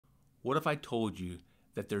What if I told you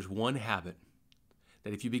that there's one habit,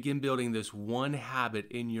 that if you begin building this one habit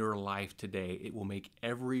in your life today, it will make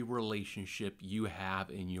every relationship you have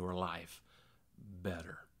in your life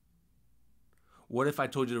better? What if I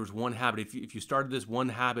told you there was one habit, if you started this one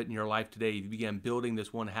habit in your life today, if you began building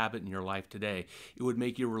this one habit in your life today, it would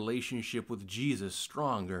make your relationship with Jesus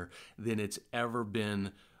stronger than it's ever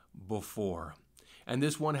been before. And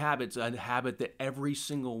this one habit's a habit that every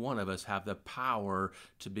single one of us have the power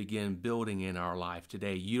to begin building in our life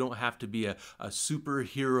today. You don't have to be a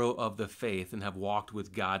superhero of the faith and have walked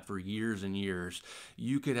with God for years and years.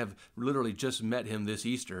 You could have literally just met him this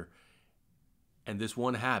Easter. And this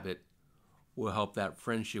one habit will help that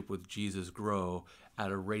friendship with Jesus grow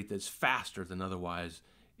at a rate that's faster than otherwise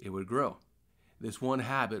it would grow. This one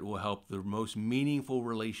habit will help the most meaningful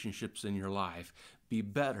relationships in your life be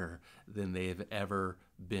better than they have ever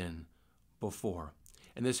been before.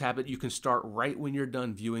 And this habit you can start right when you're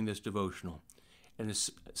done viewing this devotional. And it's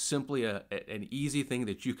simply an easy thing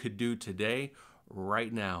that you could do today,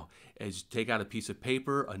 right now, is take out a piece of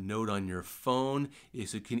paper, a note on your phone.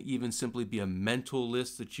 It can even simply be a mental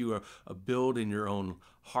list that you build in your own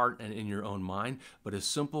heart and in your own mind. But as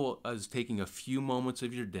simple as taking a few moments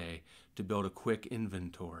of your day to build a quick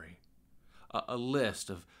inventory, a list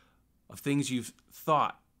of things you've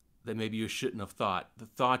thought that maybe you shouldn't have thought, the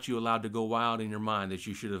thoughts you allowed to go wild in your mind that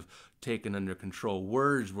you should have taken under control,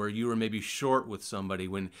 words where you were maybe short with somebody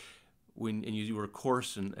when you were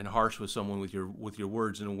coarse and harsh with someone with your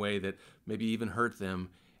words in a way that maybe even hurt them,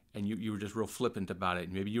 and you were just real flippant about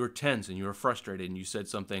it. Maybe you were tense and you were frustrated and you said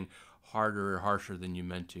something harder or harsher than you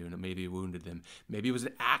meant to, and it maybe wounded them. Maybe it was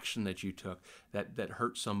an action that you took that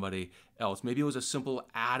hurt somebody else. Maybe it was a simple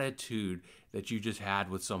attitude that you just had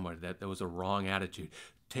with somebody that was a wrong attitude.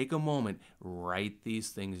 Take a moment, write these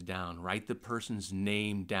things down. Write the person's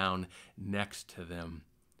name down next to them.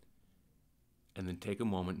 And then take a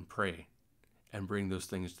moment and pray and bring those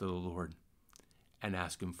things to the Lord and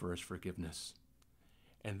ask him for his forgiveness.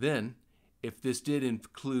 And then, if this did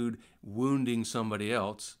include wounding somebody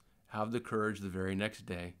else, have the courage the very next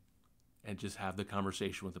day and just have the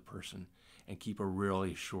conversation with the person and keep a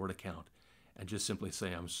really short account and just simply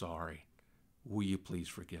say, I'm sorry. Will you please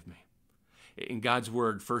forgive me? In God's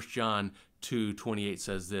word, 1 John 2:28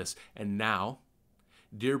 says this, and now,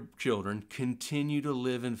 dear children, continue to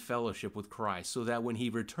live in fellowship with Christ so that when he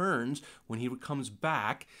returns, when he comes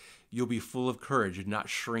back, you'll be full of courage and not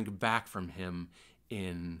shrink back from him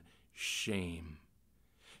in shame.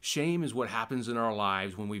 Shame is what happens in our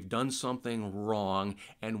lives when we've done something wrong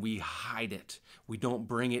and we hide it. We don't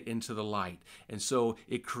bring it into the light. And so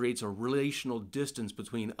it creates a relational distance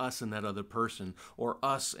between us and that other person, or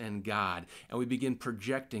us and God. And we begin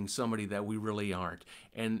projecting somebody that we really aren't.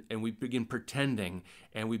 And we begin pretending,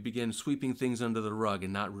 and we begin sweeping things under the rug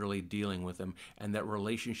and not really dealing with them. And that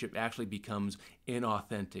relationship actually becomes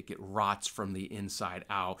inauthentic. It rots from the inside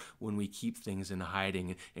out when we keep things in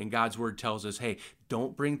hiding. And God's word tells us, hey,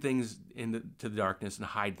 don't bring things into the darkness and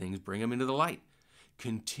hide things. Bring them into the light.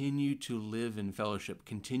 Continue to live in fellowship.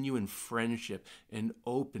 Continue in friendship and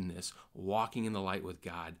openness, walking in the light with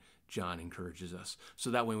God, John encourages us. So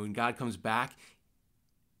that way when God comes back,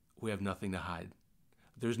 we have nothing to hide.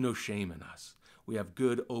 There's no shame in us. We have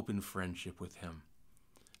good, open friendship with him.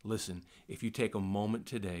 Listen, if you take a moment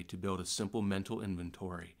today to build a simple mental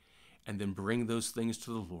inventory and then bring those things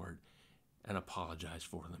to the Lord and apologize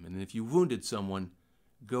for them. And if you wounded someone,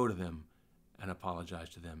 go to them and apologize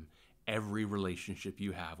to them. Every relationship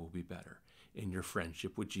you have will be better, and your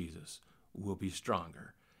friendship with Jesus will be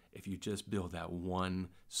stronger if you just build that one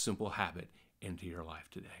simple habit into your life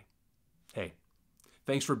today. Hey,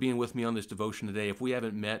 thanks for being with me on this devotion today. If we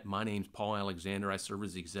haven't met, my name's Paul Alexander. I serve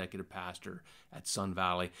as the executive pastor at Sun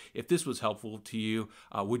Valley. If this was helpful to you,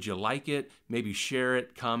 would you like it? Maybe share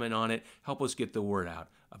it, comment on it. Help us get the word out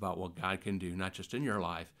about what God can do, not just in your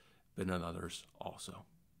life, but in others also.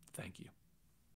 Thank you.